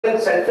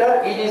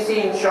Center, EDC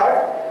in short,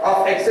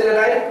 of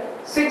XLRI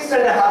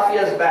 6.5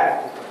 years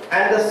back.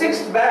 And the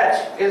 6th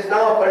batch is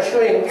now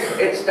pursuing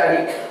its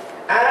study.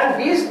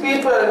 And these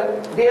people,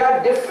 they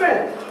are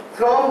different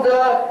from the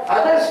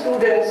other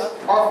students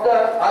of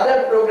the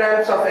other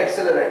programs of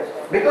XLRI.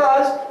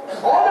 Because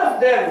all of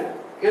them,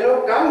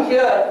 come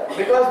here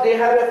because they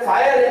have a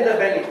fire in the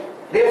belly.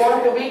 They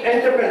want to be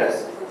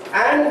entrepreneurs.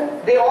 And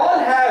they all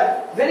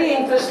have very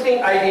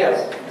interesting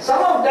ideas.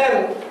 Some of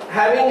them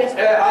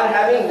are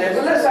having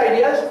nebulous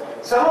ideas.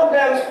 Some of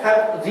them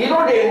have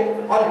zeroed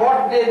in on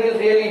what they will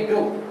really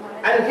do.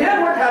 And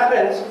here what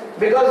happens,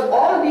 because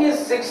all these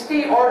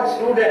 60 odd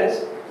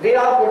students, they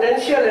are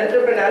potential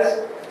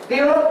entrepreneurs.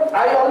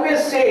 I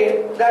always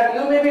say that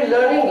you may be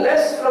learning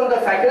less from the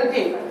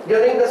faculty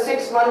during the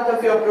 6 months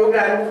of your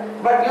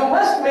program, but you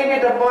must make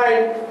it a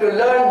point to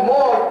learn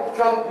more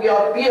from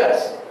your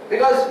peers,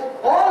 because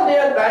all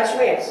their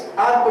batchmates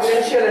are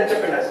potential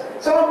entrepreneurs.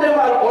 Some of them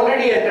are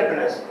already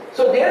entrepreneurs.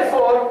 So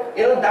therefore,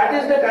 that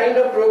is the kind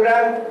of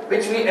program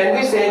which we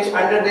envisage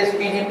under this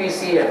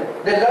PGPCM.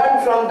 They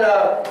learn from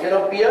the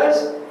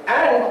peers,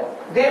 and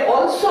they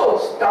also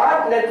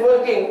start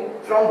networking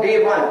from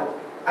day one.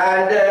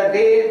 And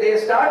they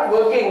start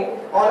working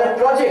on a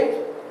project.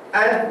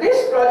 And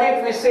this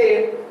project, we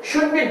say,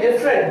 should be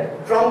different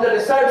from the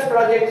research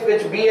projects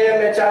which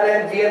BM,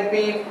 HRM,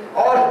 GMP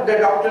or the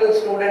doctoral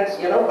students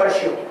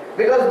pursue.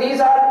 Because these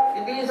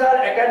are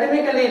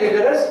academically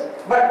rigorous,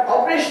 but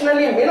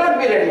operationally may not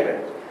be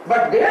relevant.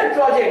 But their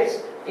projects,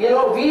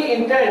 we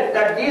intend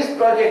that these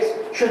projects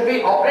should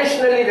be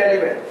operationally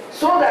relevant,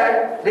 so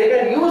that they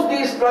can use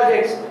these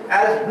projects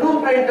as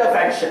blueprint of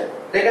action.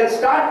 They can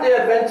start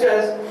their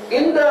ventures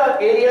in the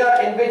area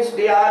in which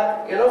they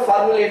are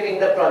formulating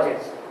the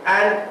projects.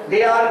 And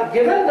they are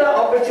given the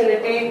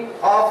opportunity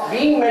of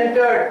being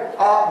mentored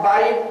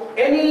by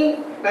any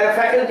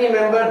faculty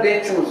member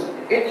they choose.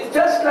 It's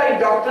just like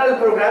doctoral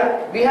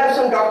program. We have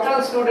some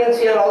doctoral students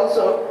here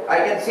also. I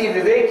can see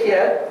Vivek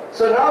here.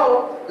 So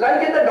now,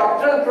 like in the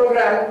doctoral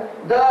program,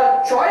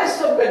 the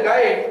choice of the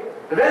guide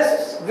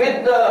rests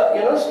with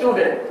the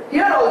student.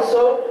 Here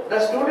also, the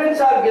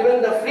students are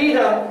given the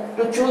freedom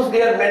to choose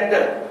their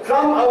mentor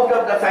from out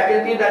of the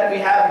faculty that we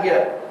have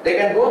here. They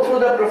can go through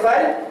the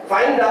profile,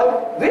 find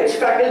out which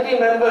faculty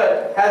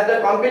member has the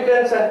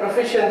competence and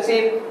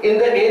proficiency in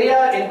the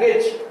area in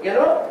which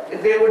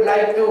they would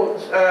like to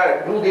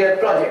do their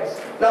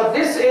projects. Now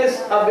this is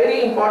a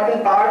very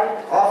important part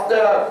of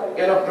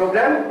the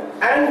program,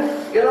 and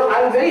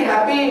I'm very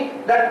happy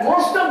that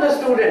most of the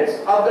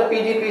students of the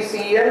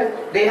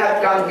PGPCEM, they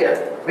have come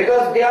here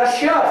because they are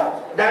sure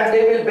that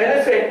they will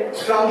benefit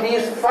from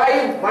these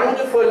 5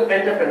 wonderful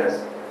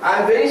entrepreneurs.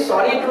 I'm very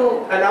sorry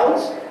to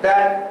announce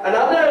that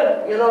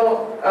another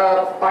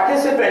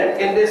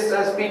participant in this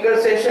speaker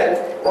session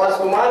was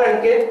Kumar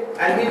Ankit,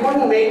 and he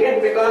couldn't make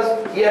it because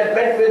he had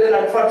met with an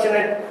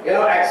unfortunate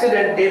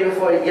accident day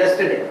before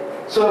yesterday.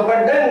 So,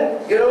 but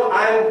then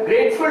I'm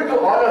grateful to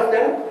all of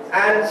them,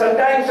 and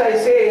sometimes I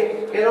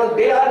say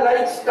they are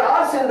like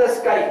stars in the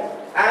sky.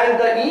 And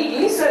the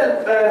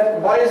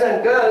ESL boys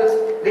and girls,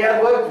 they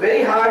have worked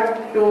very hard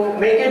to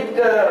make it,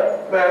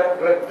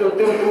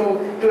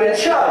 to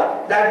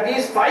ensure that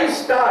these 5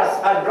 stars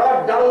are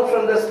brought down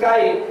from the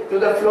sky to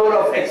the floor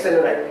of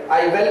XLRI.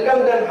 I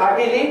welcome them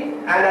heartily,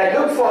 and I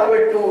look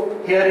forward to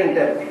hearing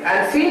them.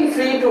 And feel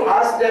free to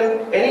ask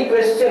them any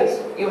questions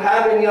you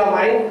have in your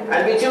mind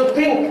and which you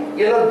think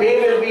they will be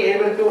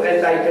able to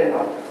enlighten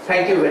on.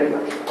 Thank you very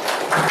much.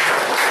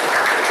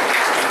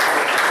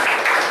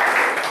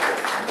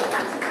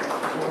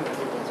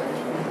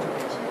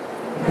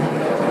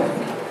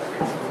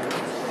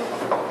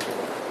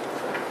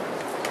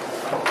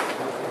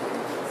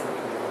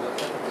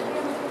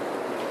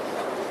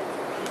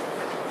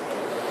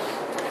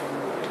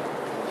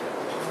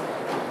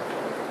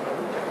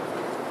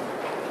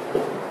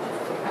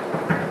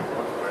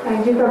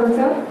 Thank you,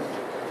 Professor.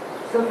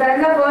 So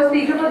friends, our first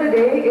speaker for the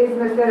day is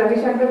Mr. Ravi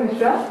Shankar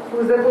Mishra, who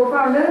is the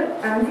co-founder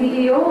and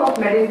CEO of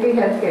Medicare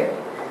Healthcare.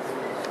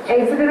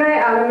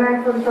 XLRI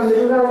alumni from the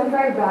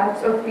 2005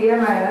 batch of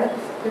PMIR,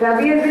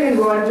 Ravi has been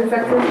involved in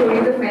success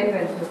stories of many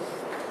ventures.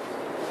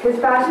 His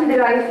passion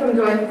derives from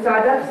joining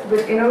startups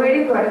with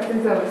innovative products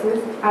and services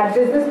at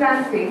business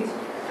plan stage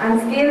and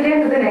scale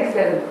them to the next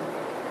level.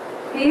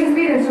 He has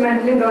been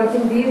instrumental in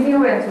launching these new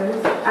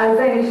ventures as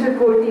the initial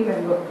core team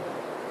member.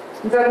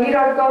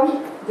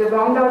 Zangi.com,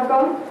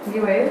 Jabong.com,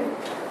 New Wave,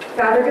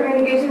 Tata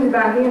Communications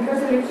Banking Info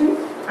Solutions,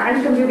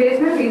 and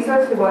Computational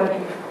Research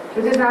Laboratory,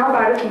 which is now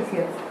part of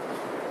TCS.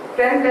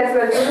 Friends, let's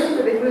welcome him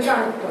to the huge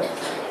round of applause.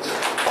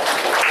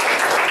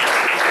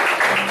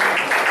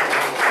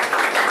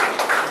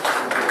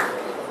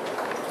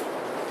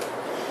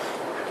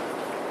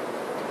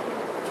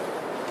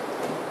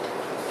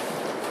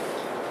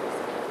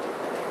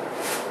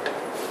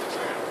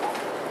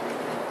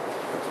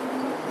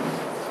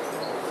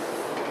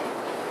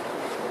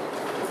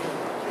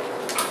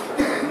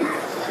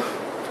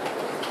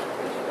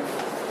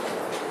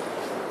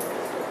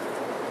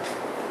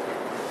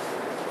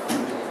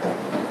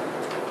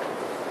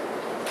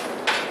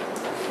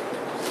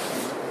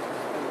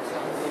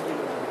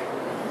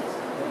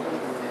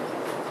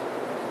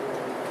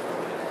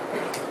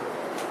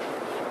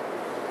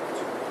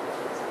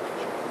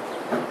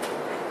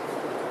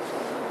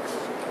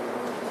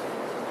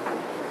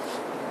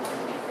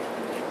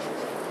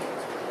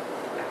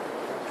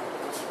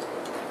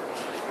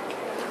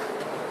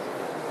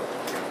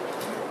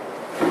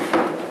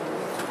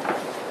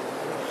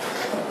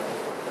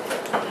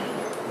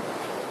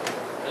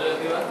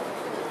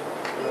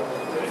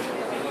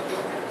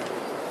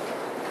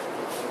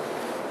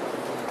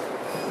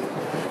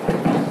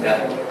 Yeah.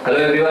 Hello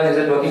everyone, is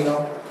it working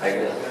now? I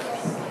guess.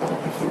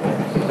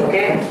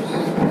 Okay.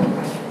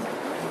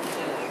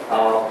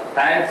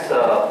 Thanks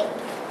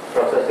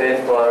Professor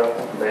Sen for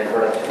the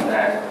introduction,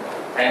 and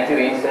thank you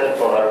Isel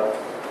for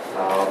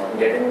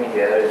getting me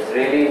here. It's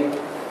really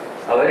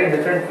a very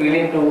different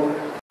feeling to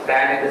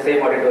stand in the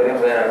same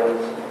auditorium where I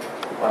was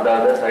on the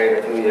other side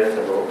a few years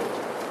ago.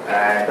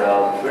 And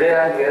today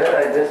I'm here.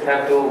 I just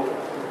have to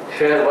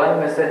share one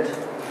message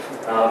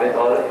with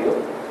all of you,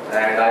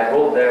 and I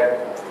hope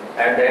that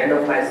at the end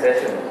of my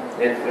session,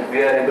 if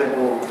we are able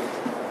to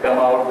come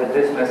out with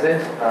this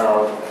message,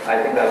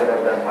 I think I would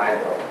have done my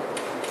job.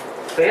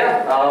 So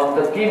yeah,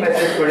 the key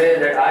message today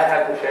that I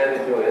have to share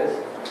with you is,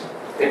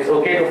 it's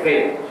okay to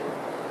fail.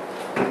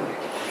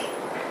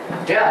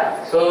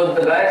 Yeah, so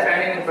the guy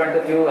standing in front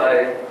of you,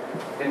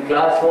 in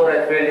class 4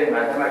 I failed in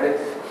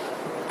mathematics.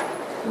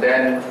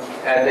 Then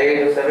at the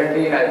age of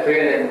 17 I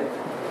failed in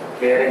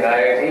clearing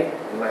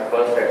IIT in my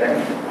first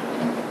attempt.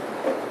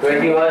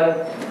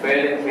 21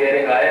 failed in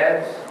clearing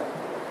IIMs.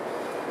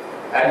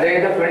 At the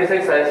age of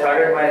 26 I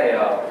started my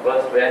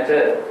first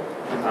venture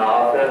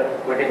after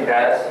quitting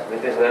TAS,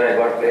 which is where I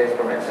got placed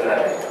from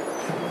XLRI.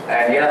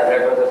 And yeah,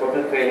 that was a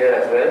total failure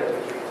as well.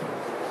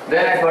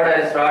 Then I thought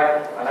I'd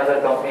start another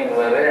company in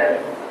Huawei,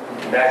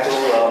 and that too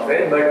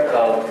failed,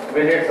 but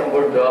we did some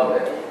good job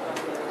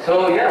there.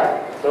 So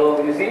yeah,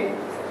 so you see,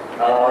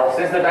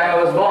 since the time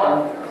I was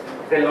born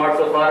till not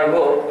so far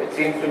ago, it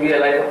seems to be a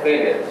life of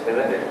failures,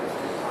 isn't it?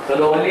 So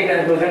the only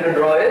conclusion to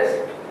draw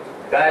is,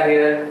 guy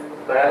here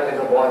perhaps is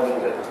a born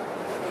loser.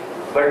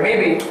 But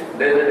maybe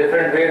there's a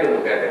different way to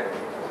look at it.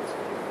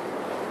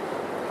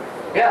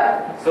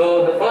 Yeah,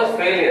 so the first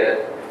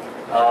failure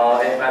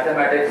in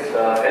mathematics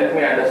helped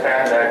me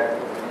understand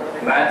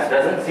that maths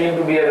doesn't seem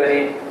to be a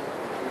very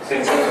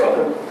simple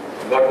problem.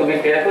 You've got to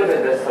be careful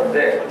with this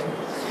subject.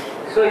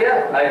 So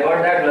yeah, I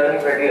got that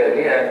learning pretty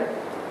early, and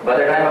by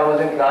the time I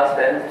was in class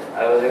 10,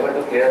 I was able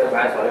to clear the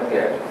maths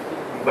Olympiad.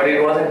 But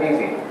it wasn't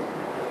easy.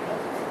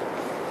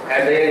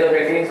 At the age of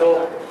 18,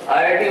 so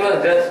IIT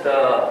was just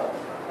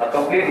a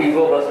complete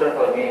ego buster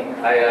for me.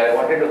 I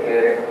wanted to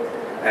clear it,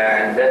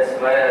 and that's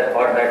why I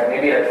thought that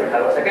maybe I should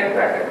have a second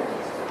crack at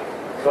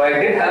it. So I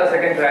did have a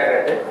second crack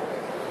at it,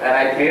 and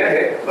I cleared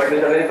it, but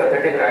with a very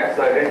pathetic rank,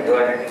 so I didn't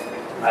join it.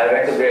 I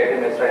went to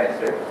IIT instead.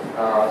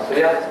 So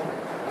yeah,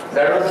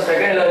 that was the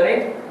second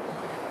learning.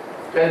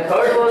 Then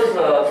third was,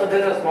 so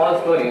there's a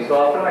small story.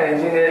 So after my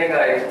engineering,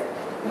 I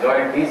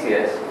joined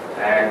TCS,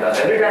 and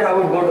every time I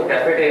would go to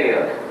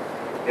cafeteria,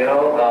 you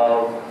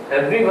know,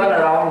 everyone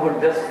around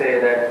would just say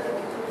that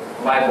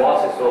my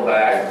boss is so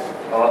bad,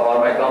 or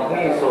my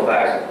company is so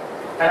bad.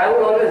 And I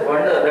would always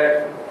wonder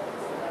that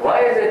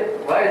why is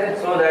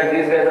it so that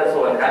these guys are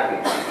so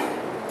unhappy?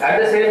 At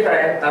the same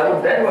time, I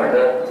would then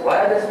wonder,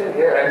 why are they still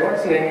here? I don't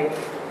see any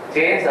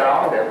change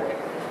around them.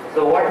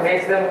 So what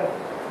makes them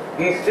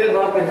still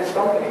work with this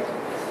company?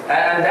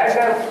 And that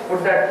kind of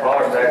put that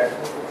thought that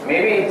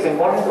maybe it's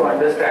important to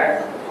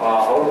understand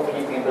how to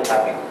keep people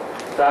happy.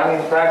 So I'm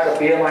in fact a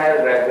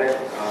PMIR graduate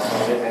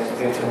from this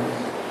institution,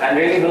 and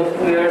really those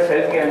 2 years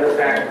helped me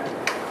understand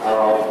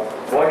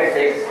what it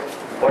takes,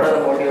 what are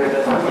the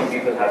motivators to keep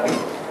people happy.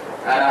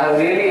 And I have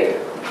really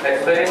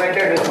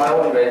experimented with my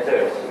own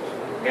ventures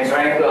in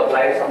trying to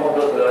apply some of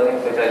those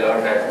learnings which I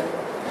learned at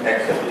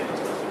Excel.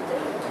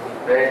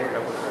 Right?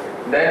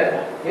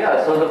 Then,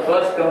 yeah, so the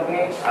first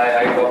company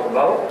I talked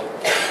about,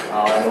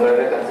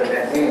 Huawei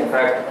Consultancy. In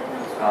fact,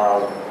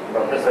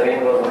 Dr.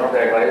 Salim was one of the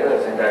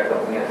advisors in that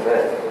company as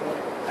well.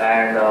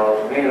 And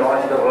we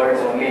launched the world's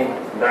only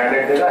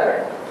branded big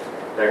iron,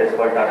 that is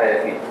called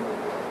Tata FE.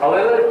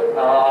 However,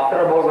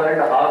 after about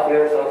 1.5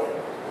 years of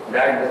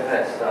that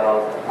business,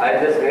 I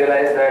just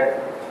realized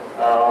that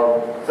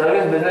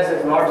service business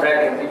is not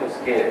that easy to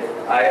scale.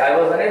 I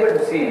was unable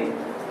to see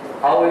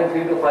how in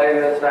 3 to 5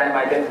 years time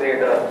I can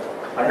create a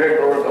 100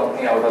 crore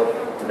company out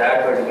of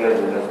that particular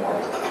business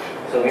model.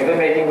 So we were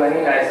making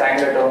money. I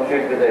signed a term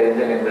sheet with the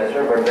angel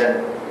investor, but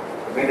then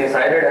we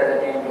decided as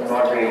a team to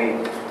not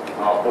really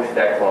push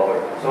that forward.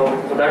 So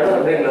that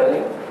was a big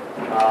learning,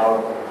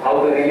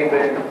 how to really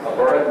build a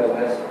product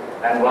business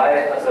and why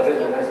a service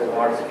business is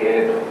not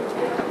scalable.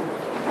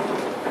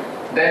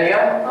 Then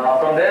yeah,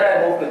 from there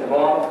I moved to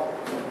Jabong.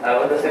 I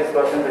was the 6th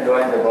person to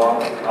join Jabong,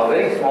 a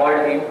very small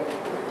team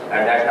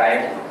at that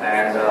time,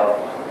 and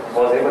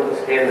was able to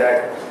scale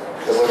that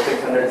to about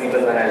 600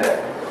 people when I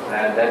left.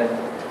 And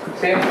then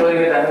same story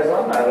with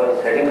Amazon. I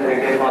was heading the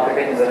retail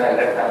marketing when I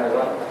left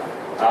Amazon.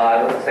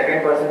 I was the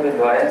 2nd person to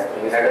join.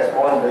 We had a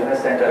small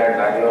business center at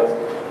Bangalore,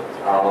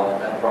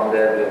 and from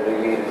there we've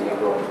really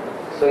grown.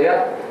 So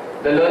yeah,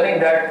 the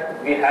learning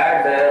that we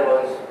had there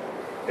was,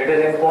 it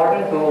is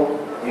important to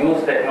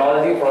use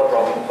technology for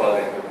problem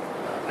solving.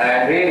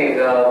 And really,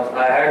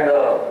 I had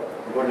the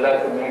good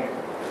luck to meet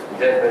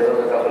Jeff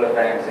Bezos a couple of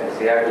times in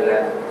Seattle,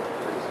 and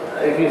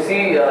if you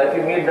see, if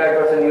you meet that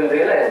person, you will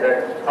realize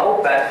that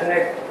how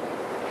passionate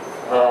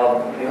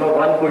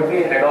one could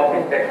be in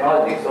adopting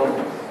technology. So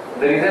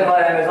the reason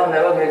why Amazon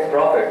never makes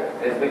profit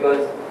is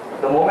because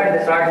the moment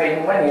they start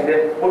making money,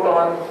 they put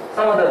on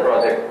some other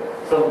project,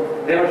 So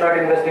they would start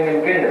investing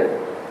in Kindle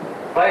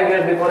 5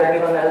 years before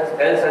anyone else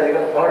has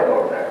even thought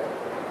about that.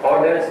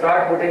 Or they will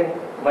start putting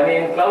money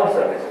in cloud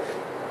services.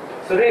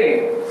 So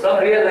really,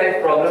 some real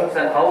life problems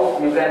and how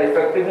you can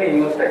effectively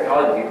use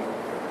technology.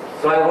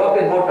 So I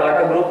work with both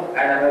Tata Group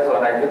and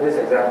Amazon. I give this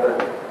example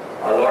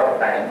a lot of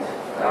times.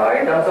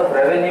 In terms of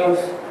revenues,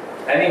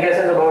 any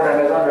guesses about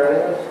Amazon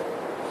revenues?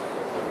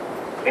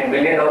 In $1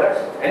 billion?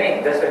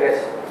 Any? Just a guess.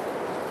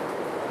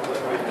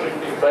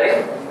 Sorry?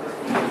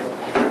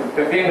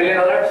 $15 billion?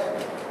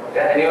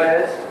 Yeah, anyone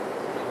else?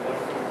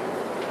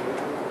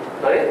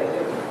 Sorry?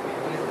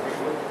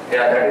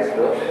 Yeah, that is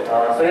close.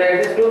 So yeah,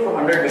 it is close to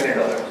 $100 billion.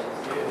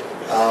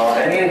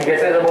 Any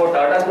guesses about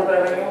Tata Group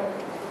revenue?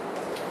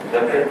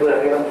 Jamshedpur,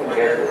 everyone should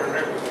guess.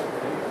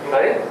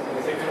 Sorry?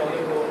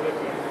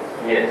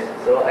 Yes.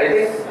 So I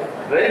think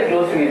very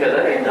close to each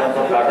other in terms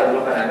of Tata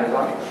Group and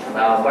Amazon.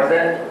 But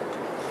then,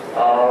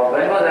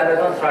 when was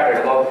Amazon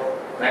started? About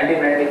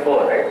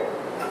 1994, right?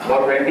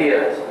 About 20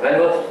 years. When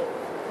was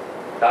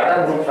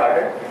Tata Group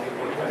started?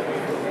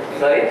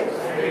 Sorry?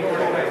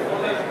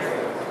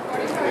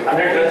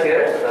 100 plus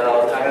years.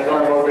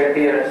 Amazon about 20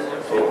 years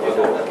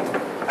ago.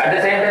 At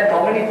the same time,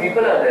 how many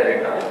people are there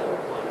in Tata?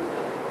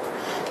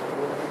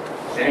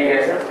 Any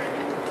guesses?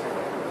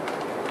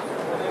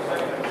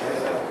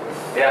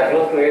 Yeah,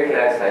 close to 8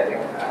 lakhs, I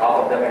think. Half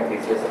of them in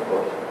TCS, of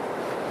course.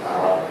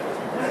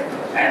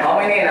 And how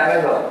many in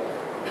Amazon?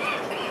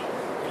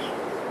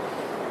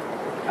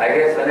 I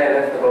guess when I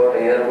left about a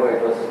year ago,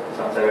 it was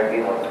some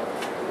 70,000.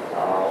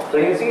 So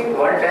you see,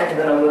 1/10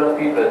 the number of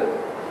people,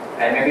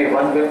 and maybe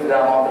 1/5 the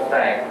amount of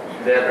time,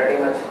 they are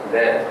pretty much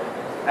there.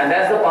 And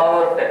that's the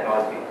power of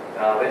technology,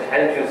 which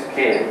helps you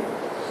scale,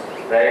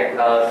 right?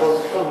 So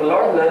a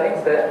lot of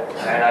learnings there,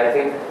 and I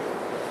think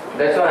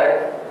that's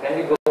why. Can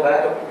we go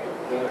back?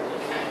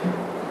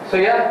 So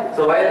yeah,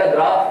 so while the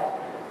graph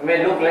may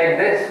look like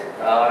this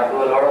to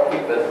a lot of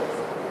people,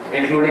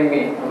 including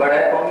me, but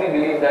I firmly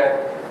believe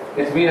that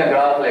it's been a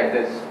graph like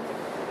this,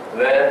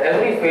 where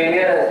every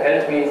failure has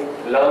helped me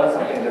learn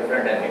something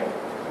different and new.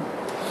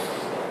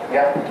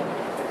 Yeah.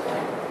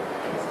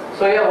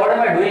 So yeah, what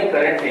am I doing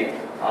currently?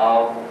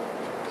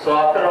 So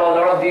after a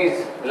lot of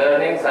these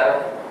learnings,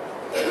 I've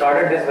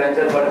started this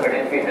venture called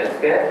Medinfi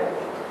Healthcare.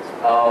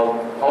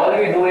 All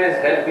we do is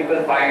help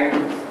people find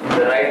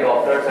the right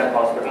doctors and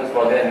hospitals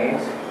for their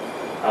needs.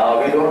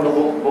 We don't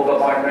do book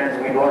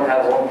appointments, we don't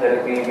have home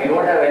therapy, we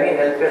don't have any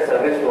healthcare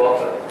service to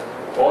offer.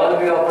 All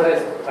we offer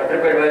is a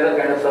TripAdvisor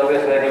kind of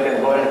service where you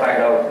can go and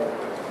find out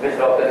which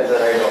doctor is the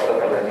right doctor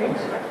for their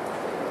needs.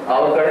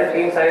 Our current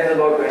team size is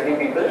about 20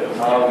 people.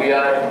 We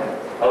are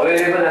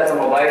available as a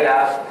mobile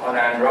app on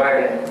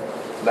Android in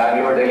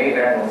Bangalore, Delhi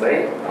and Mumbai.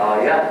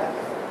 Yeah,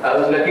 I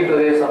was lucky to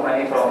raise some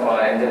money from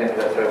angel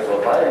investors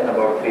so far in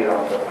about 3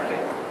 rounds of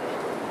funding.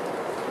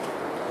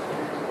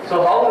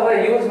 So how have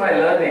I used my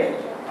learning,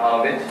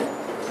 which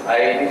I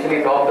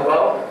initially talked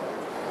about?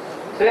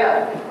 So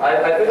yeah,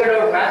 I figured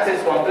out maths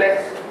is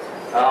complex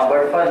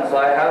but fun. So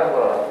I have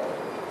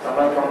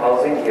someone from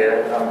housing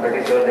here. I'm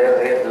pretty sure they have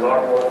raised a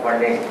lot more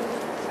funding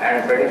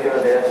and pretty sure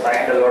they have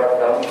signed a lot of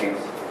term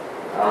sheets.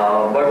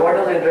 But what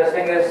was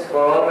interesting is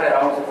for all my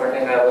rounds of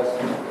funding,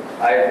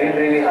 I didn't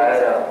really hire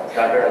a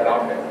chartered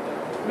accountant.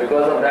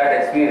 Because of that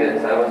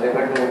experience, I was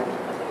able to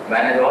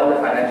manage all the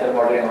financial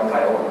modeling on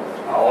my own.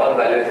 All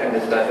valuation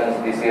discussions,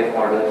 DCF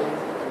models,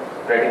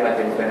 pretty much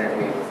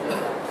independently,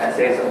 and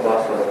save some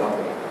cost for the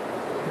company.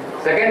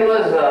 Second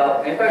was,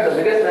 in fact, the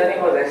biggest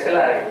learning was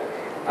XLRI.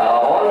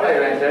 All my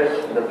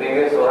ventures, the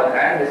previous one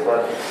and this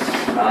one,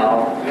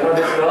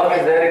 this term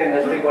is there in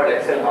industry called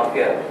Excel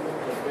Mafia.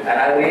 And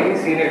I've really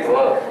seen it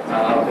work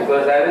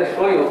because I will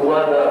show you who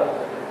are the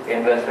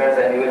investors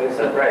and you will be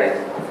surprised.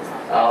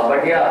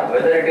 But yeah,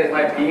 whether it is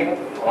my team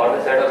or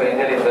the set of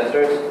angel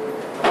investors,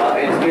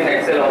 it's been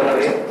Excel all the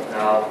way.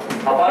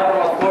 Apart from,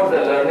 of course,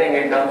 the learning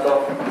in terms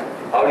of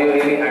how do you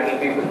really handle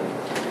people.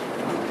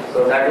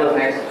 So that was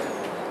next.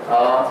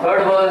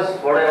 Third was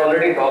what I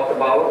already talked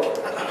about,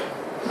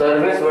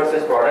 service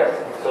versus product.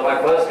 So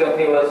my first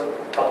company was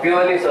a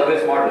purely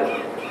service model,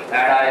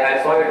 and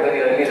I saw it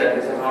very early that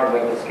this is not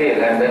going to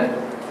scale. And then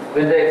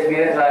with the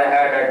experience I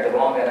had at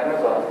Ideakon and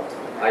Amazon,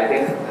 I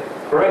think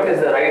product is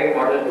the right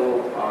model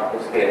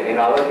to scale. In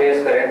our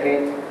case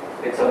currently,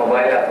 it's a mobile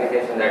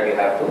application that we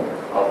have to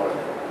offer.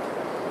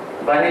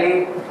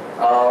 Finally,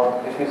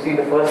 if you see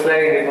the first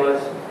slide,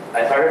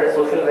 I started a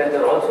social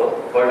venture also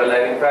called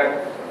Alive. In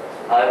fact,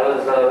 I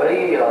was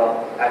very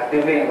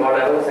actively involved.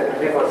 I was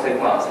secretary for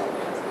Sigma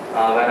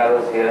when I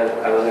was here.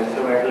 I was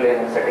instrumental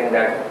in setting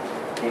that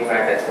team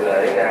at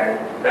XLRI,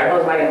 and that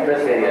was my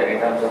interest area in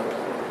terms of,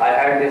 I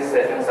had these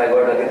sessions, I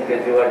got again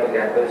Kejriwal to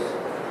campus,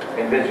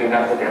 in which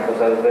revamped the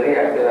campus. I was very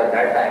active at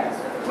that time.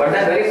 But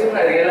then very soon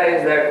I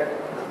realized that,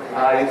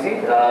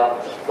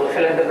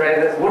 social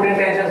enterprises, good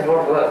intentions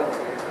don't work.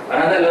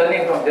 Another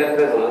learning from Jeff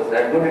Bezos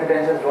that good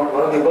intentions don't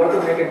work. You got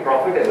to make it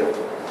profitable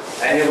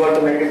and you got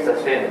to make it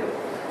sustainable.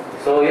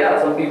 So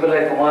yeah, some people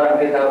like Kumar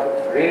Ankit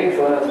have really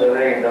shown us the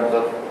way in terms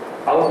of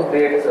how to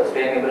create a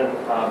sustainable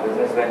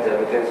business venture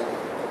which is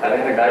having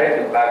a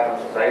direct impact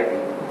on society.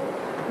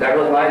 that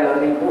was my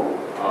learning too.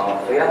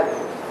 So yeah,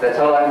 that's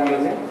how I'm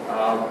using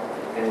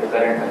in the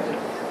current venture.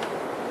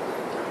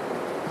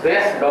 So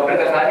yes, Dr.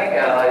 Kathani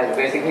is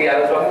basically, I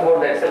was talking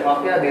about the Excel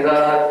Mafia. These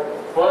are our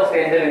first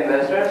angel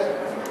investors.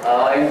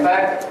 In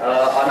fact,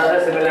 another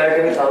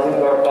similarity with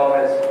Housing.com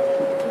is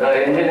the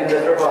angel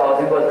investor for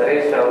housing was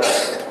Haresh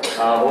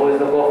Chawla, who is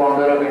the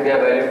co-founder of India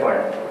Value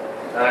Fund.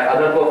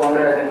 Other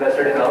co-founder has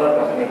invested in our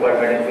company called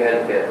Medinfi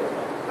Healthcare,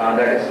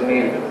 that is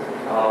Sunil.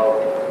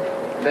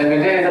 Then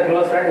Vijay is a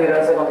close friend. He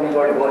runs a company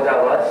called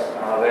Gojavas,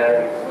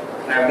 where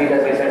Snapdeal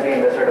has recently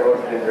invested about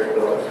 300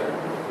 crores.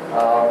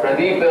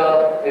 Pradeep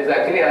is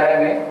actually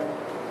IMA,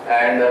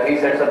 and he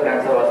sets up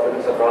cancer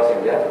hospitals across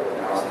India.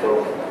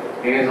 So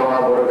he is on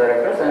our board of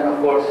directors, and of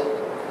course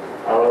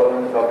our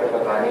own Dr.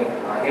 Kathani.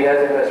 He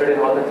has invested in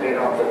all the 3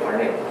 rounds of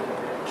funding,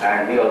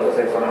 and he also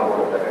sits on our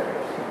board of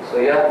directors. So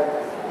yeah,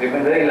 we've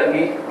been very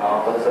lucky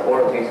for the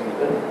support of these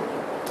people.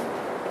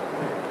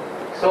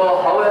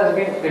 So how has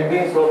it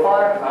been so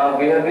far?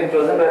 We have been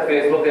chosen by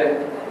Facebook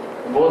in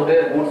both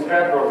their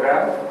bootstrap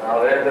program,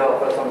 where they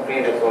offer some free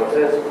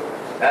resources,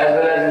 as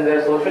well as in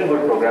their social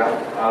good program,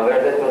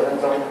 where they've chosen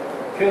some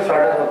few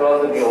startups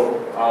across the globe,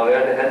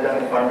 where they help them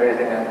in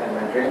fundraising and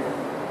mentoring.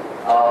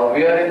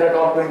 We are in the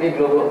top 20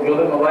 global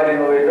mobile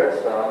innovators,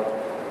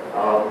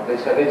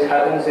 which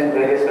happens in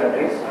various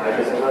countries.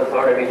 This is the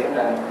 3rd edition,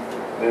 and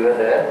we were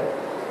there.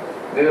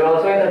 We were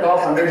also in the top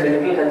 100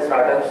 digital health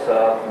startups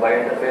by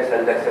Interface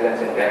Health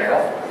Excellence in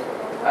Canada.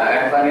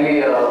 And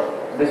finally,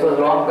 this was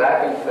long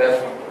back in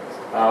Feb,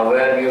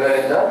 where we were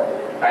in the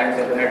Times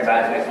Internet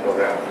Batch Next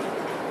program,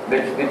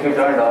 which we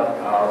turned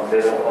on.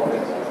 They were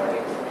offering some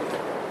funding.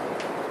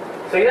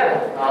 So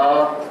yeah,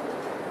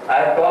 I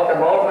have talked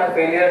about my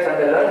failures and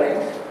the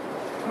learnings,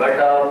 but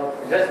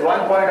just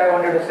one point I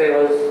wanted to say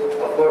was,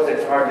 of course,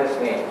 it's not just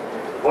me.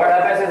 What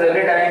happens is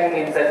every time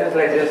in sessions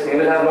like this, you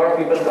will have a lot of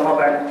people come up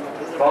and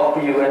talk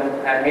to you,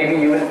 and maybe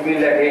you will feel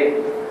that, hey,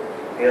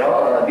 you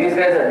know, these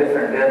guys are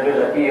different, they are really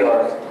lucky,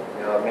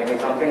 or maybe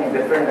something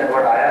different than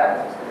what I am.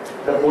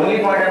 The only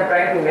point I'm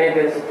trying to make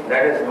is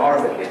that is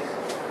not the case.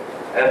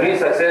 Every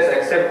success,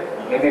 except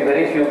maybe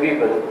very few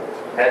people,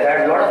 has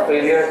had a lot of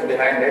failures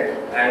behind it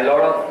and a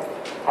lot of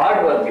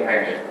hard work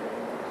behind it,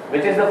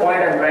 which is the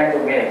point I'm trying to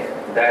make,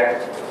 that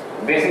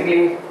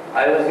basically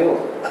I was you,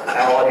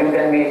 or you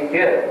can be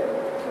here.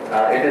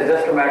 It is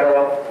just a matter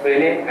of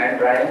failing and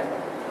trying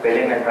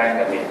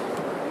again.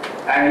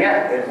 And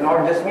yeah, it's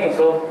not just me,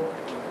 so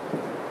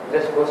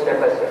just go step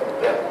by step.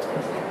 Yeah.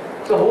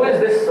 So who is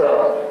this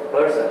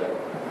person?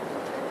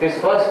 His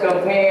first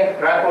company,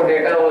 Traco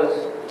Data,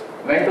 was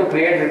meant to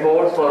create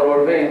reports for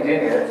roadway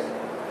engineers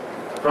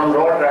from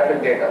raw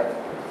traffic data,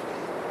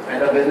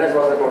 and the business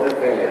was a total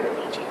failure.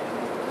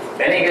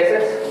 Any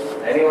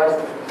guesses? Anyone?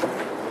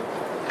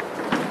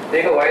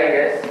 Take a wild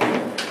guess.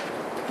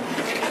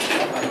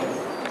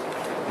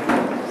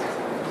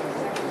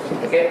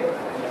 Okay?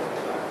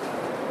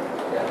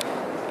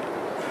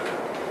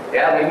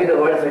 Yeah, maybe the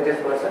world's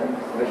richest person,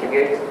 Bill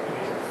Gates.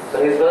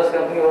 So his first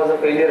company was a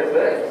failure as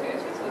well.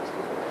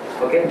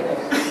 Okay,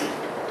 next.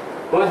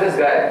 Who is this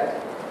guy?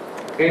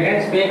 He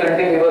didn't speak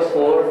until he was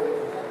 4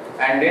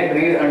 and didn't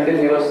read until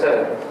he was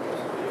 7.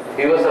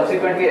 He was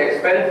subsequently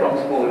expelled from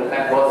school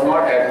and was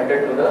not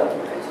admitted to the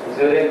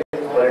Zurich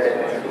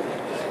Polytechnic.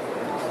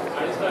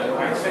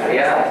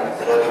 Yeah,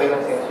 so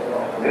everyone seems to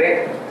know.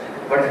 Great.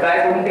 But the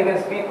guy couldn't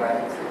even speak,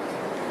 man.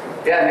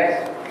 Yeah,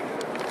 next.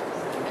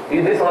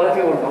 This all of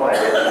you would know, I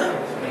guess.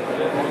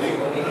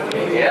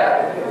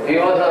 Yeah, he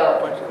was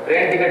a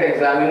train ticket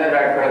examiner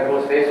at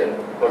Kharagpur station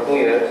for 2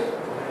 years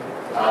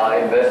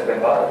in West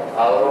Bengal.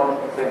 Our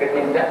own cricket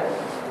team there.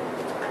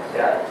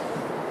 Yeah.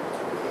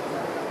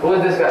 Who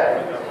is this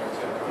guy?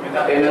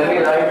 In early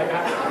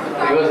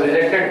life, he was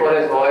rejected for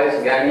his voice,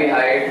 gangly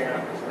height,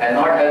 and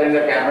not having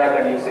a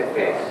camera-conducive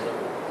face.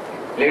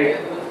 Late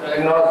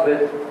diagnosed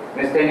with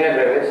myasthenia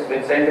gravis,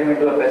 which sent him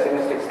into a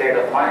pessimistic state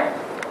of mind,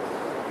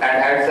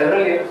 and had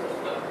several years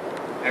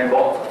and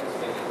walked.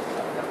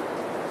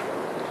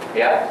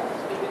 Yeah.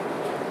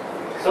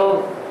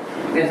 So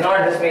it's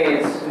not just me,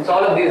 it's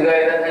all of these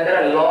guys, and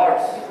there are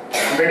lots.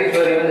 I'm pretty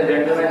sure even the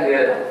gentlemen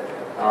here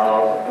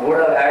would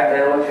have had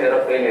their own share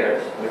of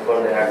failures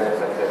before they had their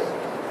success.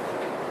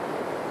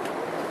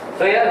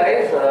 So yeah,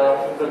 guys,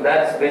 so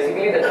that's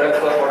basically the crux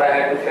of what I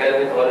had to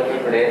share with all of you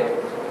today.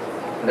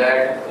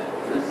 That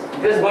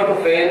just go to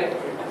fail.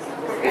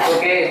 It's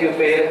okay if you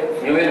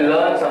fail. You will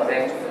learn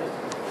something.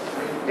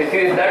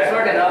 If that's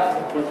not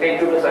enough to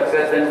take you to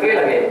success, then fail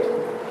again,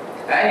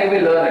 and you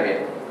will learn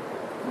again.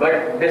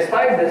 But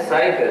despite this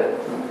cycle,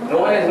 no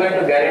one is going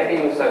to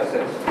guarantee you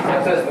success.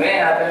 Success may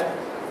happen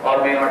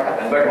or may not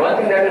happen. But one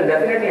thing that will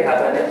definitely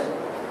happen is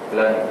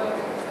learning,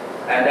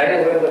 and that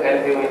is going to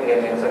help you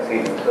in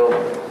succeeding. So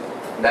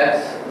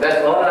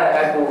that's all I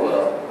had to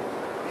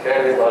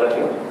share with all of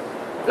you.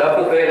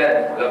 Love to fail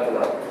and love to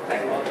love.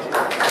 Thank you.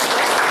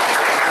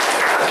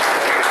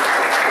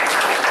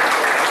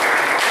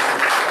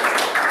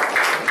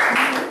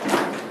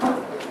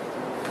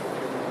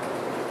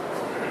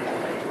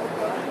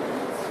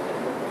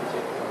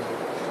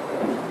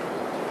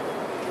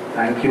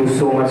 Thank you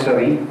so much,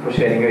 Ravi, for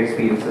sharing your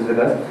experiences with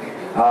us.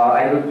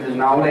 I would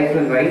now like to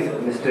invite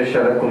Mr.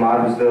 Sharad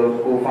Kumar, who is the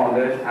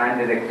co-founder and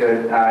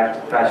director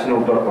at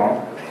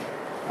fashionhope.com.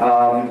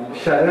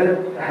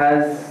 Sharad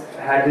has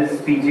had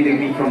his PG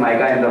degree from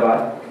IIT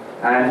Ahmedabad,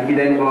 and he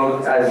then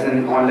worked as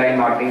an online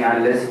marketing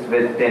analyst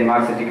with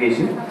Denmark's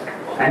Education,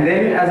 and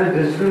then as a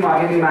digital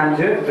marketing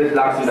manager with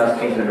Lux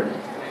Industries Limited.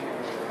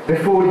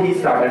 Before he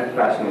started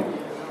Fashionhope,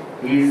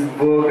 he's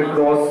worked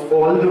across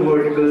all the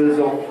verticals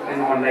of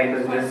an online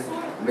business,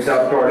 which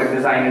are product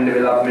design and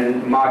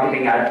development,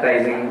 marketing,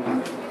 advertising,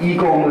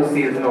 e-commerce,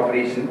 sales and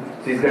operation.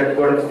 So he's got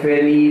a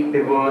fairly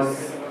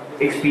diverse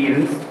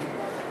experience.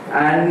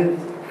 And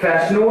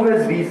Fashionhope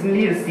has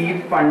recently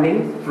received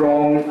funding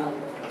from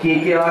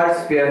KKR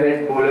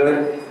Spearhead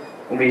bowler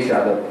Umesh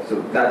Yadav.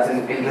 So that's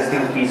an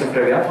interesting piece of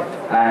trivia,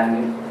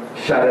 and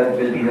Sharad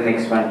will be the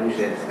next one to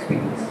share his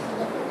experience.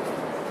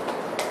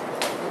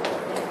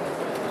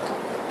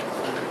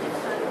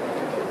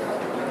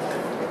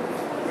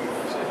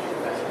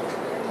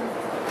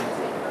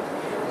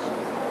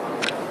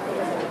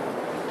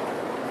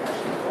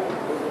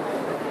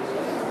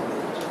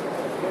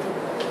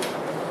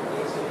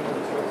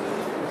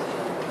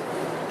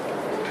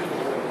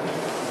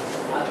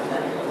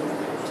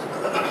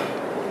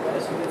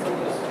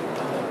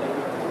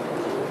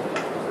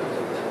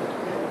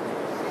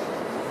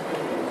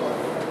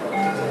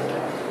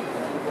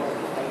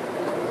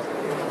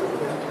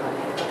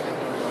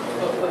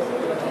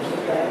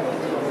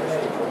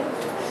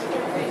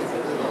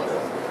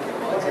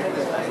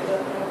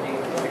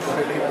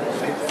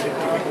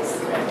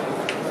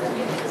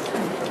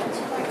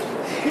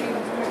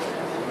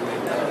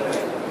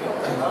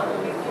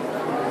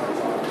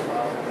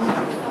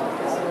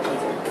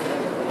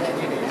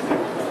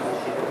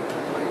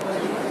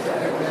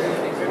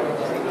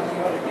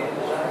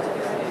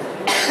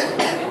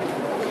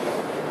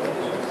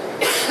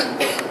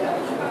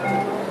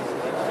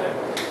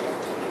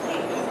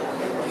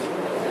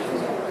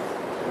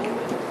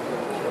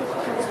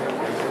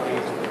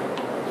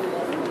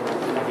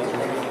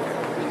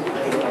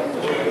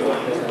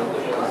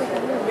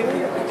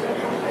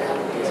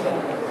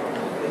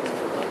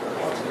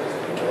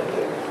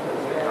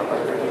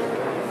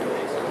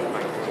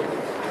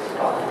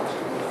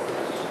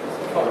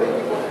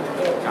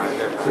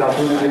 Good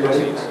afternoon,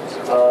 everybody.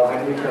 My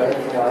name is Sharad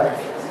Kumar,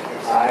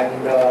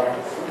 and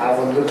I'm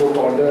one of the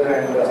co-founder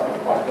and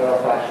partner of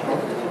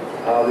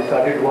Fashionhope. We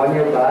started 1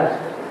 year back,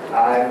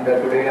 and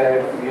today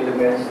I feel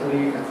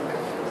immensely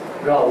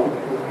proud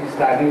to be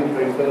standing in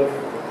front of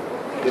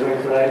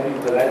XLRI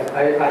people.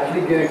 I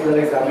actually gave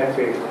XLRI exam and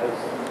failed, as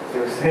you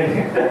were saying.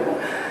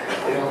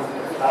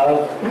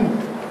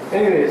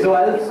 Anyway, so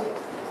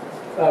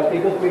I'll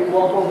take a quick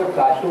walk over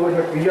Fashionhope,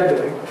 what we are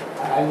doing,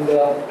 and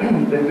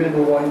then we'll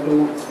move on to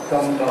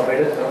some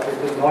better stuff,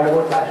 which is not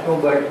about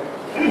Fashionhope, but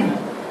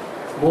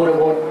more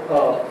about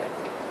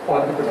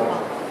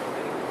entrepreneurship.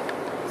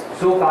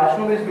 So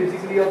Fashionhope is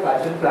basically a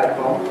fashion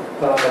platform.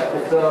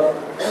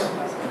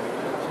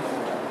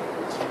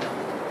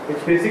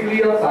 It's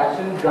basically a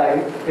fashion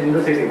guide in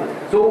the city.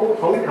 So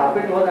how it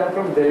happened was, I'm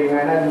from Delhi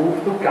and I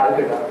moved to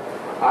Calcutta,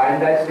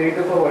 and I stayed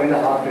there for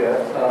 1.5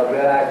 years,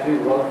 where I actually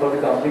worked for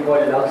the company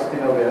called Lux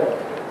Innovare.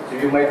 So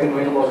you might be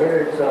knowing about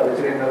it. It's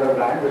basically another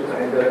brand which is a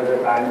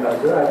brand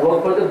ambassador. I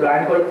worked for the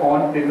brand called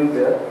On Premium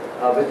Wear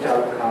with Shah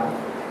Rukh Khan,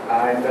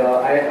 and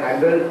I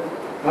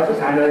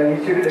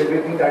initiated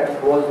everything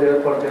that was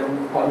there for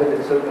them on the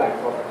digital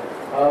platform.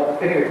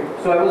 Anyway,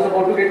 so I was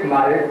about to get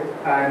married,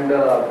 and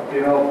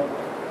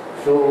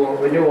so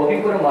when you're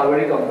working for a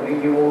Marwari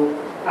company, you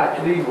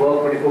actually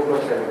work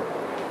 24/7.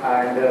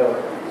 And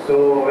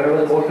so when I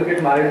was about to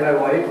get married, my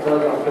wife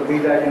told me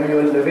that you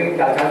were living in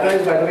Calcutta,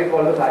 is by the way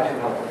called the fashion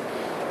hub.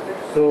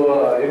 So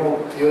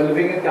you are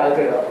living in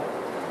Calcutta.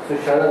 So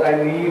Sharad, I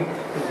need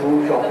to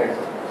do shopping.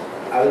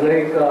 I was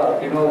like,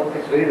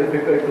 it's very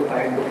difficult to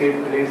find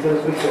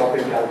places to shop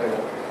in Calcutta.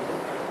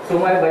 So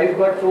my wife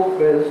got so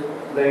pissed.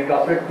 Like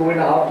after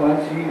 2.5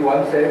 months, she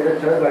once said that,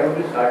 Sharad, why don't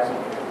you start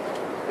something?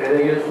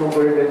 You're so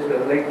good at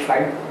this.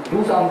 Like, do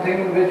something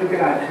in which you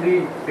can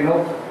actually,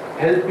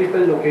 help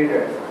people locate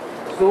it.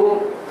 So,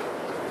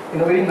 in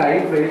a very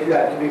naive way, she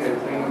actually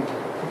helped me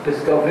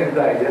discovering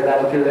the idea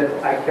that, okay, that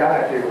I can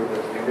actually do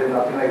this thing. There's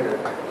nothing like that.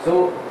 So,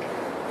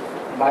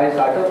 my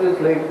startup is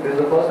like, this is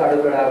the first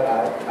startup that I've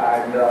had,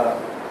 and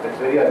it's a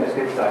very early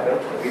stage startup.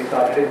 We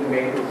started in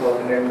May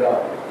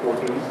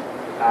 2014,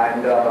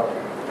 and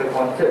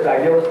the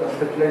idea was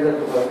conceptualized in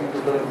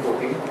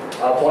 2014.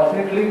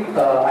 Fortunately,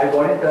 I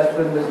got in touch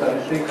with Ms.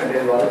 Tanushree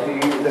Khandelwal. She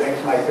is the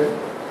next Michael,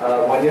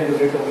 1 year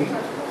junior to me,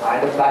 and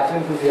a fashion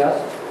enthusiast.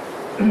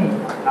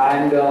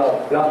 And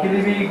luckily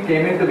we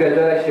came in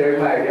together. I shared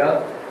my idea,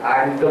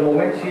 and the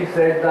moment she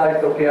said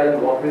that, okay, I'll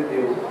work with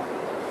you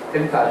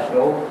in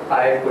Fashionhope,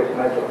 I quit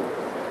my job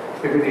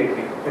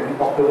immediately in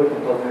October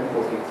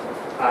 2014.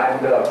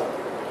 And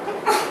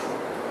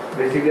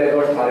basically I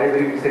got married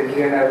very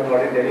recently, and I was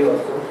not in Delhi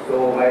also. So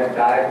my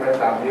dad, my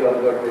family all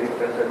got very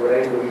stressed. What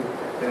are you doing?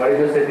 In what is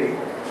your city?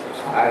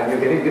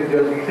 And you're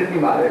just recently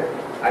married.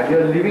 and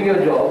you're leaving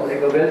your job,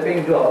 like a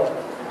well-paying job,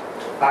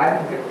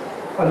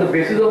 and on the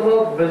basis of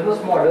a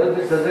business model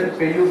which doesn't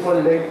pay you for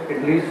like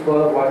at least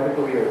for 1 to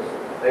 2 years.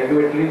 Like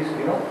you at least,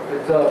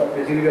 it's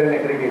basically you're an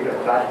aggregator.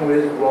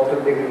 Fashionable works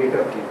on the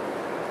aggregator fee.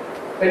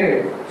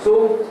 Anyway, so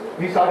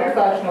we started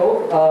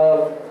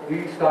Fashionable.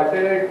 We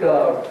started it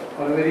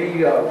on a very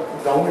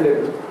ground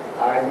level.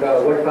 And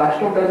what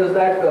Fashionable does is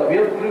that we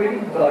are very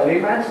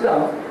layman's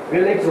term, we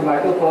are like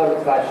Zomato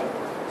for fashion.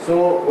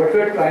 So what we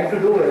are trying to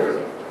do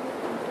is,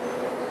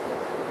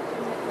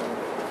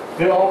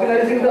 we are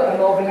organizing the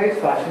unorganized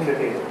fashion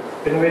retail.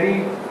 In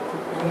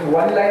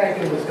one line I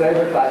can describe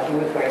what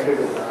Fashionable is trying to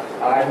do.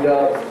 And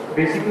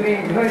basically,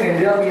 in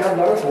India we have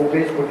a lot of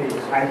home-based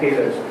boutiques and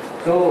tailors.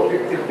 So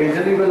it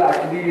basically will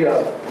actually,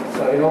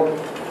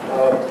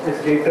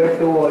 is catered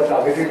to or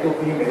targeted to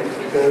females,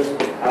 because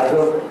as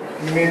a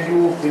female,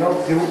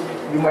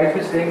 you might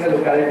be staying in a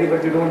locality,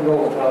 but you don't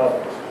know,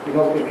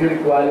 if you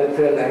require, let's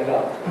say, a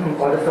lehenga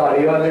or a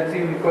sari, or let's say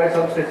you require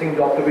some stitching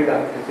job to be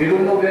done. You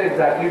don't know where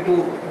exactly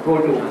to go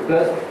to.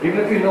 Plus, even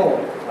if you know,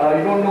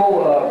 you don't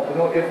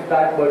know, if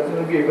that person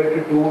will be able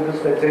to do the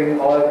stitching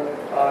or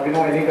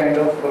any kind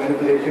of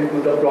manipulation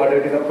to the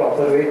product in a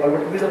proper way, or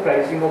what will be the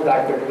pricing of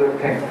that particular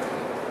thing.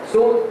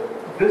 So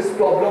this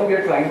problem we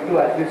are trying to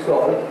actually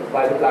solve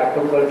by the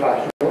platform called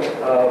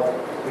Fashionable.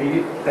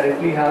 We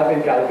currently have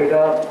in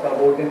Calcutta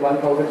more than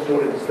 1,000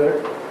 stores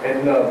registered,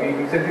 and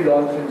we recently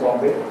launched in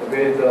Bombay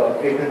with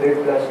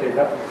 800 plus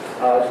data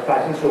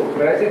fashion stores.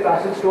 When I say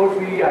fashion stores,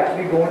 we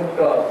actually don't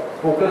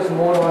focus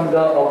more on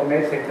the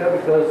organized sector,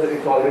 because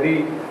it's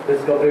already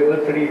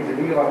discoverable pretty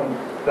easily on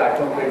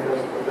platforms like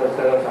Just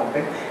or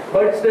something.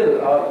 But still,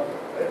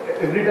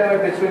 every time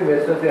I pitch to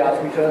investors, they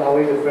ask me, how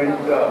are you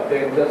different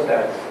than Just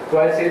Style? So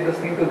I say this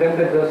thing to them,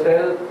 that Just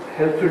Style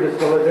helps you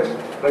discover them,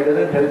 but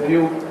doesn't help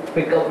you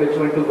pick up which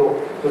one to go.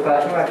 So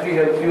Fashionable actually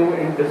helps you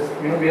in this,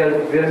 we are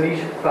a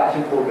niche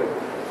fashion portal.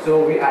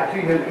 So we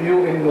actually help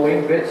you in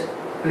knowing which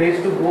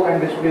place to go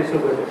and which place to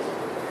visit.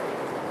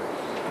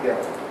 Yeah.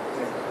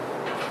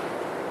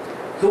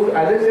 So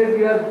as I said,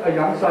 we are a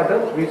young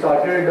startup. We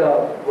started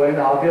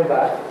 1.5 years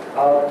back.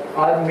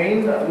 Our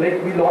main,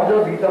 we launched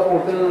our beta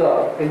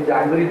portal in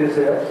January this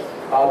year,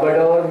 but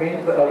our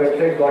main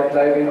website got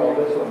live in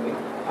August only.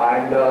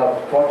 And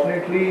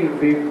fortunately,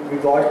 we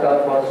got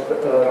our first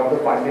round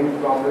of funding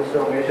from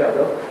Mr. Umesh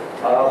Yadav.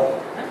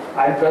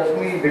 And trust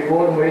me,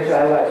 before Umesh,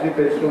 I have actually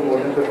pitched to more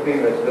than 50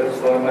 investors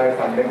for my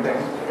funding thing.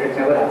 It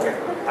never happened.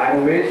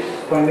 And Umesh's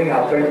funding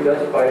happened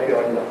just by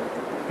pure luck.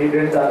 He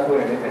didn't ask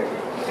for anything.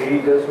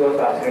 He just was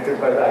fascinated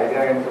by the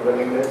idea and the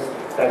willingness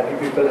that the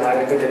people had,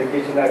 and the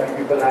dedication that the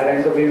people had,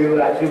 and the way we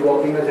were actually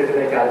working in a city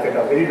like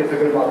Calcutta, very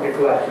difficult market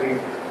to actually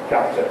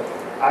capture.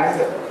 And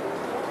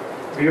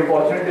we were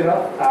fortunate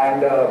enough,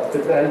 and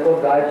with the help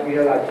of that, we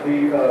have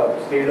actually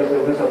scaled up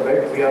business a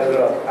bit. We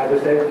are,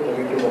 as I said,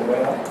 moving to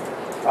Mumbai now.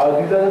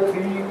 These are the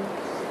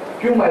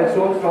few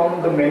milestones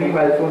from the many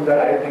milestones that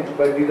I think,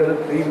 but these are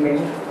the 3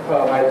 main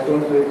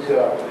milestones which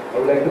I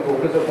would like to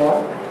focus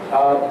upon.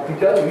 We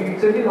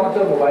recently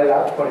launched a mobile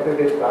app 45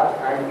 days back,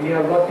 and we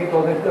have got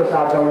 3,000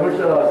 app downloads.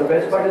 The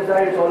best part is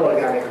that it's all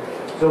organic,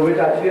 so which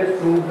actually has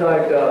proved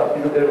that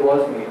there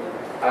was need,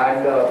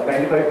 and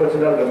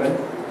 95% are women.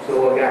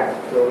 So again,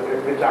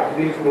 which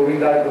actually is proving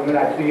that women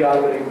actually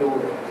are willing to.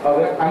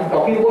 I'm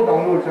talking about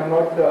downloads. I'm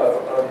not.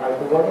 I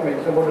forgot to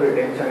mention about the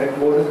retention. It's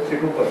more than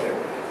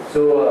 62%. So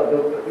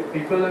the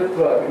people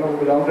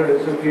belong to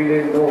digital field,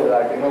 they know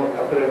that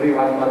after every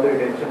 1 month the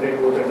retention rate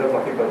goes under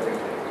 40%.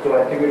 So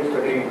I think it's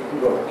pretty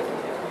good.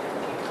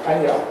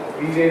 And yeah,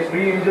 we raised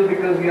 3 angels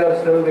because we are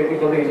still waiting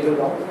for the angel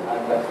round,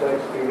 and that's why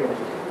it's 3 angels.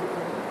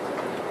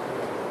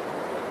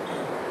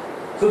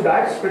 So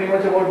that's pretty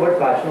much about what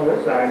Fashionable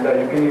is, and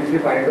you can easily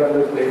find it on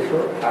the Play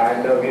Store,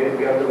 and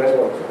we have the web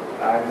also,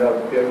 and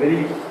we have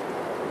very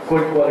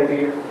good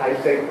quality,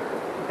 high-tech,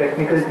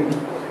 technical team,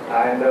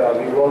 and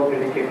we work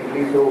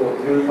dedicatedly, so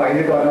you will find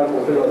it on our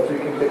portal also. You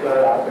can check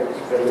our app, it's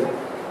very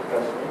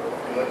trust me,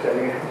 I'm not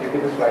telling you, you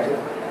can just find it.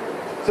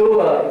 So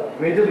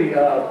majorly,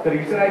 the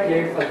reason I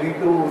came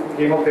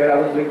up here, I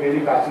was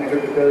really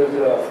fascinated because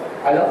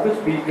I love to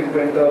speak in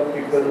front of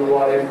people who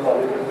are in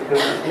colleges,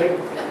 because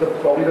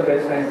it's probably the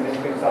best time when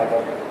you can start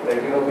up.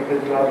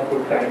 Because you have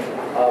good time,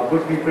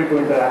 good people to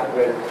interact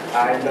with,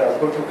 and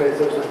good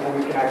professors with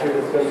whom you can actually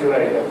discuss your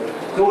ideas.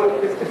 So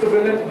it's a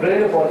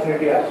brilliant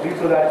opportunity actually.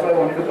 So that's why I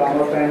wanted to come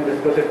up and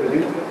discuss it with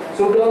you.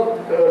 So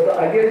the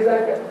idea is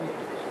that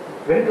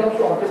when it comes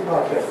to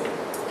entrepreneurship,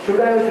 should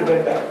I or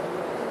shouldn't I?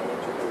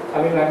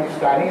 I mean, I'm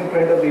standing in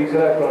front of these,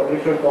 I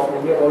probably should talk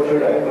only about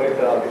should I,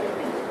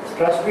 but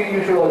trust me,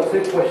 you should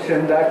also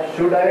question that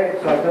should I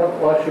start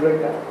up or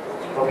shouldn't I?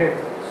 Okay,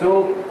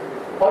 so,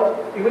 or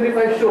even if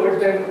I should,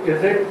 then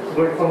is it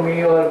good for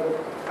me, or,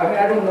 I mean,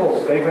 I don't know.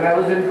 Like when I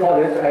was in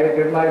college, I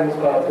did my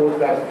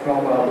postgrad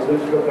from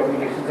Institute of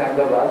Communications,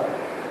 Ahmedabad.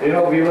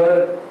 We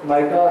were,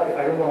 MICA,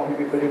 I don't know how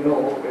many people you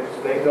know, it's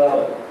like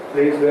a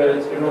place where,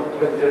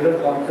 the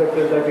general concept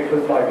is that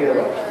people party a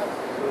lot.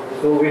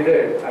 So we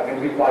did, I mean,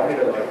 we partied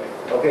a lot.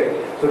 Okay,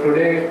 so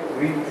today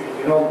we,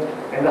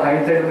 in the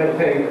hindsight when I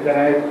think, then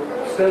I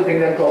still think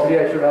that probably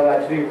I should have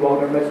actually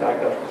worked on my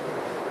startup.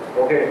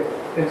 Okay,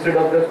 instead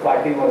of just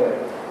partying all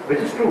night. Which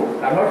is true.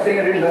 I'm not saying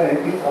I didn't learn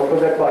anything out of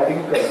that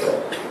partying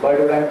culture. But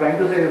what I'm trying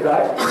to say is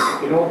that,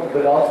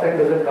 the last time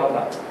doesn't come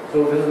back.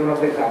 So this is one of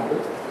the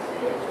examples.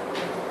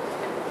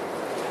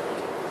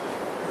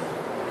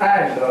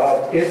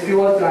 And if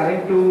you are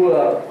planning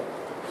to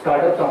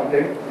start up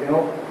something,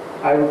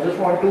 I would just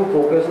want to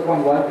focus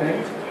upon one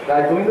thing,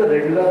 that doing the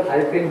regular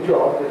high-paying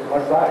job is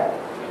not bad.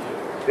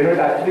 It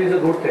actually is a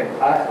good thing.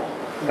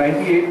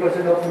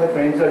 98% of my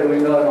friends are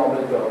doing a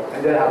normal job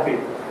and they're happy.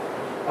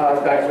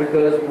 That's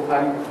because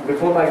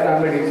before my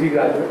time I'm a DC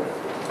graduate,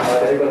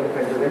 Delhi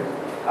Defense Agent,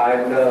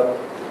 and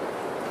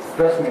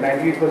trust me,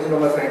 98% of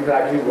my friends are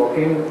actually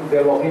working.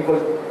 They're working for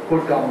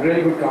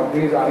really good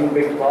companies, earning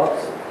big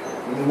bucks.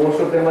 Most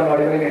of them are not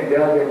even in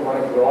India. They've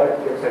gone abroad.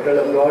 They've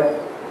settled abroad.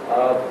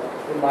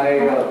 My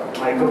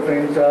micro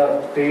friends,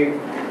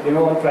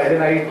 on Friday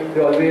night,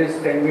 they always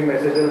send me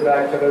messages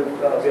that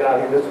we are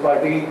having this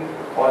party.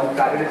 On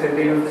Saturday,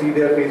 Sunday, you'll see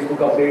their Facebook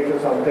updates or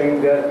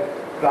something. They're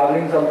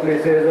traveling some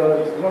places,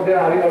 or they're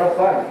having a lot of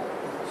fun.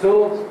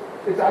 So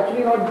it's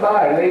actually not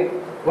bad. Like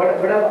what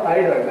have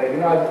I done?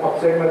 I've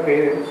upset my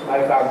parents,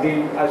 my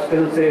family. I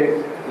still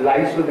say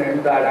lies to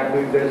them that I'm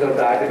doing this or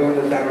that. They don't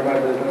understand what my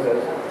business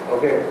is.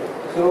 Okay,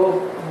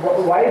 so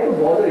why to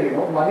bother?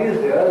 Money is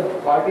there.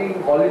 Party,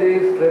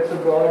 holidays, trips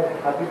abroad,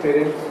 happy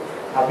parents,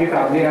 happy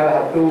family. I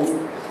have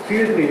to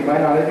seriously. My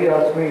Nanaji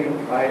asked me,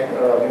 what are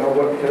you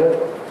doing?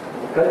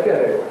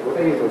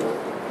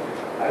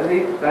 I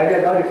think I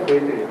cannot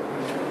explain to you.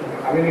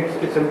 I mean,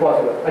 it's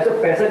impossible. अच्छा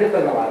पैसा कितना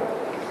कमा रहा है?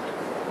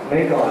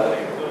 नहीं कमा रहा है.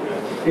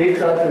 एक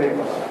साल से नहीं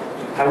कमा रहा है.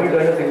 Haven't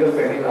done a single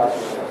penny last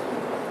year.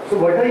 So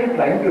what are you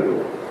trying to do?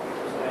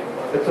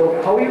 So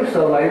how are you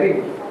surviving?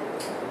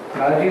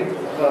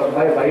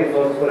 My wife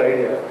works for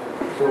Idea,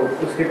 so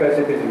उसके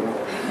पैसे पे जीवन.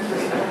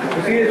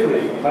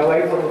 Seriously, my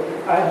wife,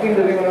 I've been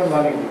living on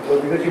money, so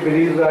because she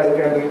believes that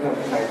okay, I'm doing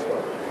something nice for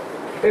her.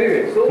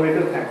 Anyway, so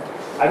middle thing.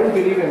 I don't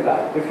believe in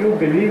that. If you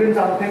believe in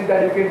something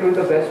that you can do in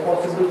the best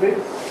possible way,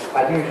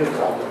 I think you should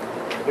start.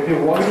 If you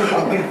want to do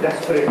something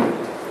desperately,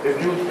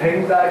 if you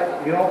think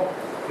that,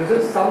 this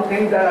is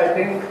something that I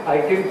think I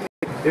can,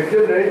 if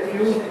you've read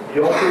few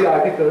your three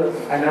articles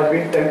and have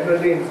been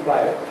temporarily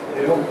inspired,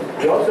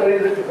 your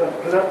stories,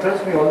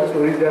 trust me, all the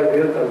stories, they are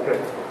real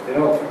culprits.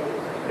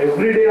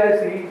 Every day I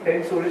see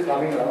 10 stories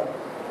coming up.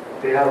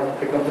 They have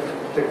become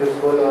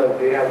successful or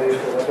they have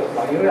raised so much of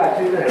money.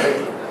 Actually, it's a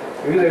headache.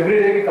 Because every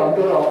day we come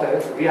to our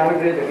office, we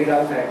haven't raised any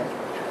damn thing.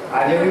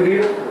 And then you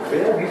read,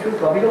 where are these people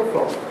coming up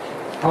from?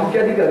 हम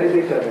क्या दिखा रहे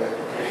देख रहे हैं?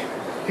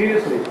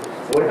 Seriously,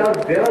 where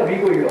are we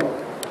going wrong?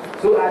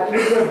 So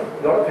actually it's a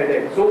lot of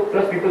headache. So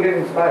plus people get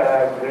inspired. I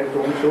have read so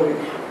many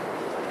stories.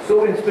 So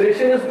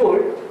inspiration is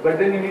good, but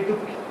then you need to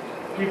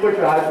keep a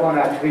track on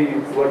actually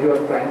what you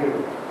are trying to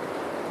do.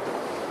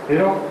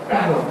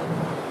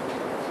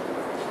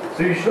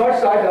 So you should not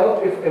start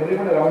up if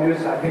everyone around you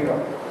is starting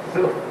up. So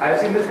I've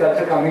seen this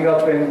culture coming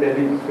up in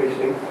Delhi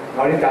especially,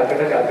 not in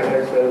Calcutta. Calcutta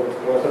is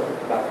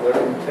backward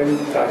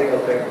and starting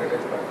up there.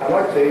 I'm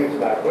not saying it's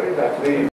backward, it's actually